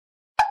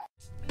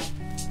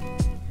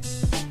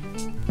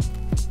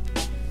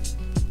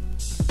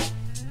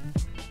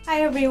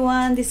Hi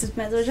everyone, this is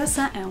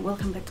medo.zhasa and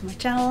welcome back to my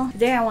channel.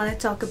 Today I want to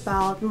talk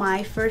about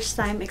my first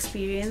time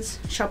experience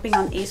shopping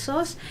on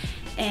ASOS.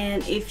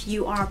 And if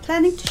you are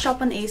planning to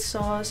shop on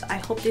ASOS, I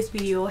hope this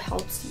video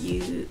helps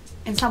you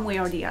in some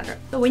way or the other.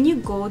 So when you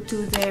go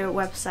to their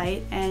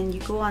website and you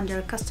go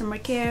under customer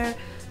care,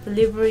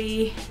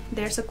 delivery,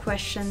 there's a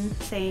question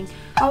saying,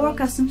 how are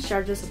customs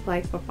charges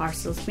applied for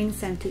parcels being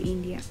sent to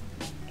India?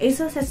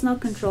 ASOS has no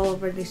control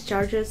over these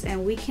charges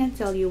and we can't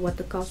tell you what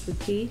the cost would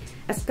be,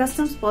 as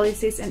customs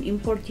policies and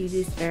import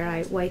duties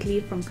vary widely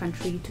from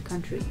country to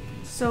country.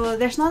 So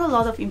there's not a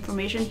lot of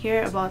information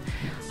here about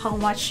how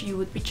much you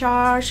would be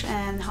charged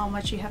and how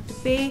much you have to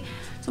pay.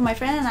 So my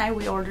friend and I,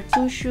 we ordered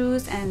 2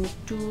 shoes and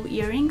 2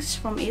 earrings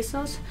from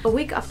ASOS. A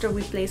week after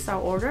we placed our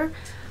order,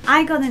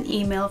 I got an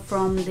email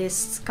from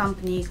this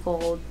company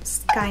called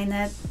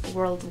Skynet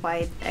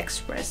Worldwide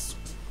Express.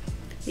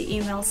 The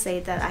email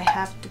said that I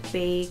have to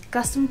pay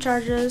custom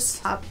charges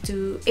up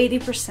to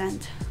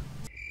 80%.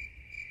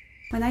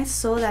 When I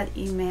saw that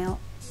email,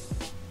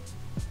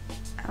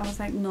 I was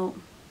like, no.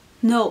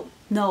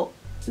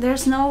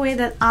 There's no way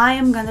that I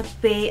am gonna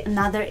pay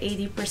another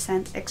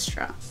 80%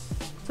 extra.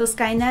 So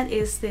Skynet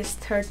is this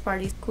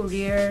third-party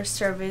courier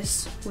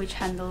service which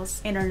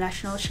handles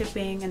international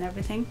shipping and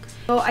everything.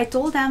 So I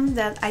told them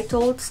that I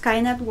told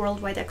Skynet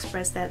Worldwide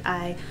Express that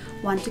I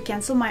want to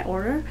cancel my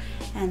order,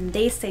 and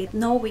they said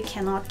no, we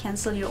cannot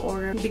cancel your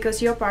order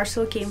because your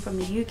parcel came from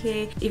the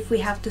UK. If we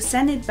have to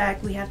send it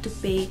back, we have to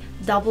pay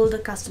double the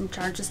custom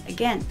charges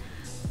again.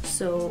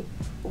 So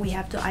we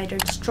have to either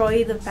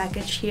destroy the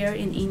package here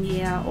in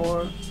India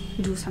or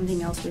do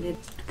something else with it.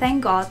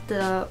 Thank God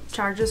the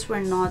charges were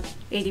not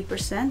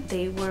 80%,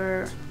 they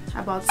were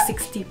about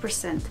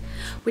 60%,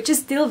 which is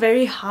still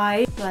very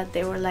high, but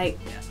they were like,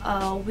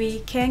 we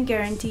can't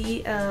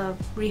guarantee a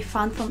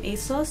refund from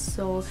ASOS,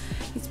 so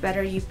it's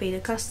better you pay the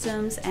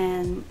customs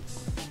and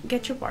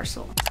get your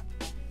parcel.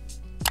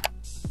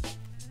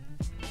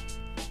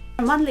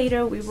 A month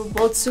later, we were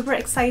both super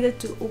excited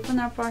to open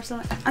our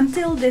parcel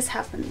until this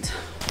happened.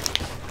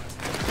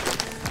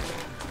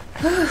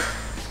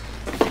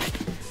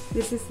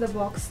 This is the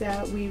box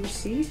that we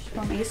received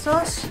from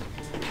ASOS.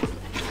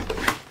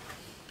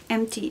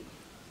 Empty.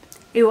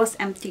 It was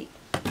empty.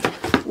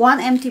 One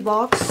empty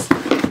box.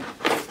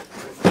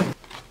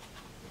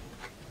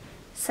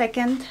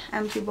 Second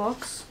empty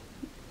box.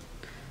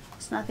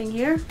 There's nothing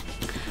here.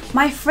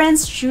 My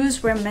friend's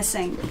shoes were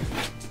missing.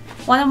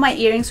 One of my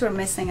earrings were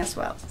missing as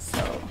well.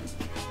 So,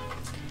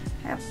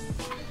 yep.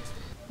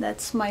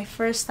 That's my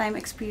first time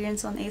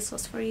experience on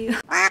ASOS for you.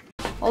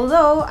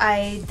 Although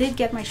I did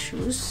get my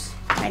shoes.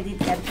 I did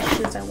get the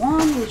shoes I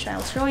want, which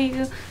I'll show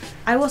you.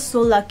 I was so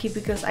lucky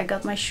because I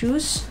got my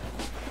shoes,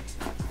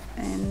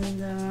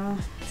 and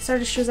these are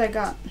the shoes I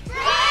got.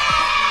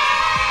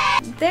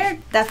 They're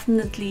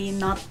definitely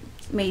not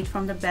made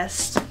from the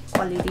best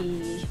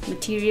quality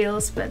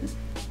materials, but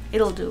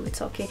it'll do,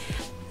 it's okay.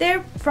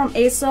 They're from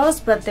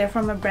ASOS, but they're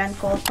from a brand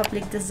called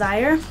Public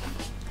Desire.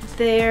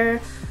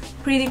 They're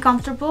pretty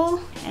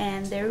comfortable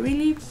and they're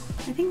really,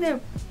 I think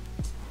they're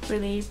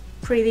really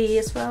pretty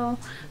as well.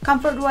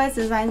 Comfort wise,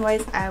 design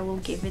wise, I will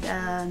give it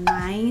a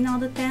 9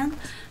 out of 10,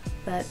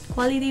 but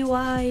quality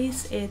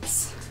wise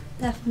it's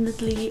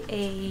definitely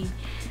a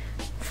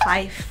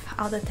 5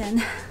 out of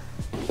 10.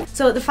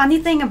 So the funny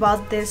thing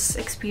about this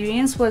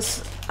experience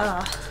was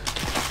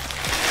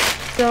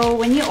so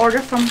when you order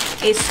from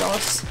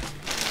ASOS,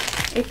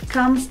 it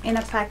comes in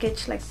a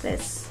package like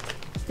this.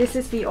 This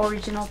is the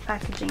original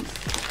packaging.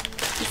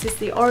 This is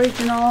the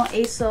original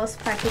ASOS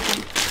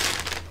packaging.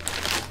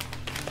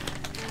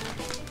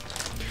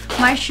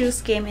 My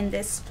shoes came in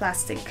this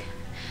plastic,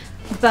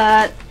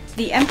 but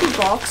the empty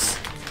box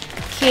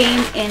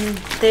came in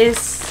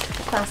this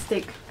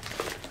plastic,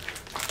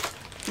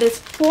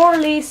 this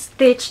poorly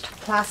stitched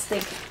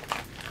plastic.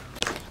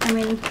 I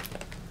mean,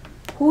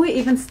 who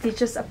even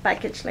stitches a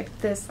package like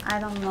this? I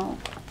don't know.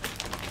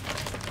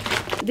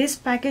 This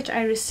package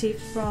I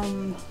received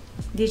from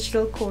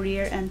Digital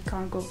Courier and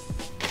Cargo.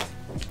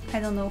 I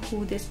don't know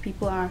who these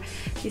people are.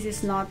 This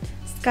is not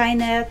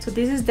Skynet, so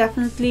this is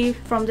definitely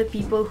from the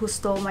people who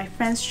stole my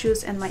friend's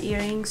shoes and my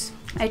earrings.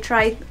 I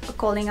tried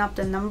calling up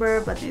the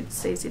number, but it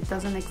says it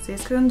doesn't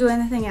exist. Couldn't do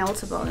anything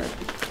else about it.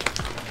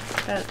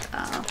 But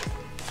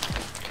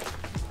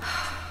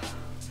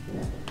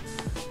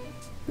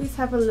please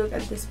have a look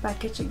at this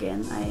package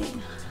again.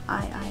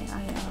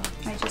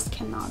 I just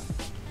cannot.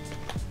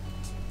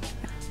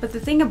 But the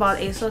thing about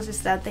ASOS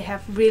is that they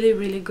have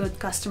really good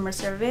customer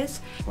service.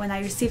 When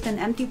I received an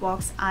empty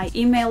box, I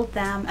emailed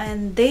them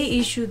and they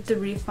issued the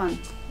refund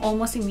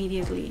almost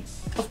immediately.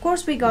 Of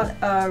course, we got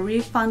a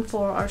refund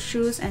for our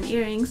shoes and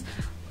earrings,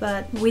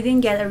 but we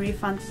didn't get a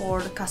refund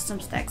for the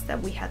customs tax that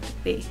we had to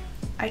pay.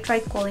 I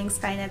tried calling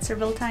Skynet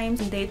several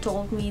times and they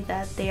told me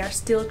that they are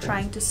still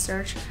trying to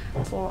search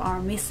for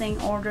our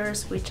missing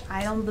orders, which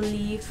I don't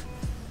believe.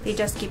 They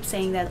just keep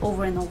saying that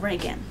over and over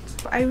again.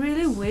 I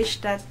really wish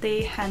that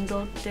they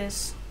handled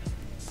this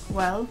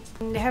well.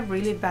 They have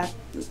really bad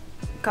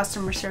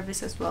customer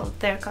service as well.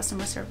 Their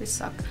customer service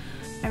sucks.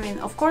 I mean,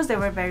 of course they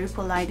were very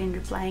polite in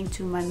replying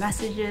to my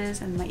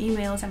messages and my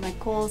emails and my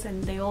calls,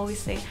 and they always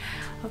say,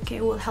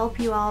 okay, we'll help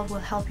you out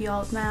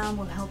ma'am,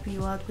 we'll help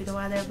you out with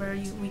whatever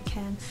we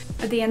can.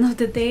 At the end of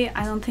the day,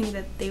 I don't think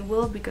that they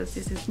will, because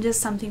this is just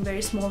something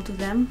very small to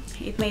them.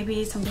 It may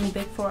be something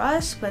big for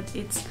us, but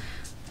it's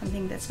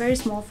something that's very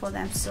small for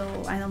them,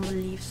 so I don't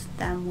believe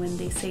them when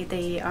they say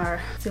they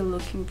are still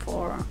looking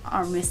for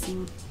our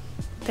missing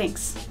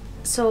things.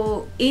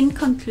 So in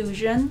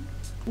conclusion,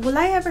 will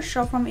I ever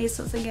shop from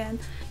ASOS again?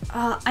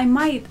 I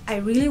might. I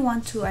really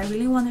want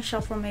to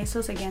shop from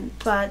ASOS again,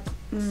 but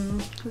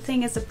the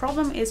thing is, the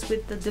problem is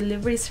with the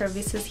delivery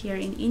services here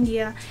in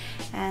India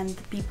and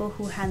the people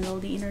who handle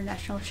the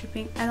international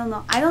shipping. I don't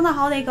know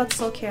how they got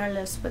so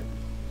careless, but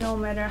no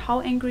matter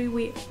how angry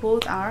we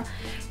both are,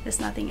 there's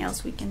nothing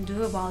else we can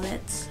do about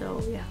it.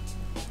 So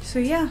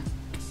yeah,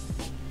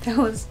 that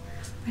was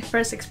my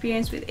first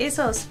experience with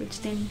ASOS,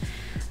 which didn't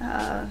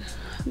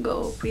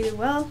go pretty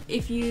well.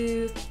 If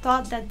you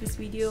thought that this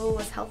video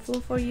was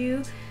helpful for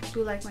you,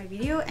 do like my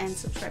video and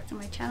subscribe to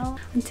my channel.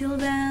 Until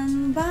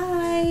then,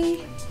 bye!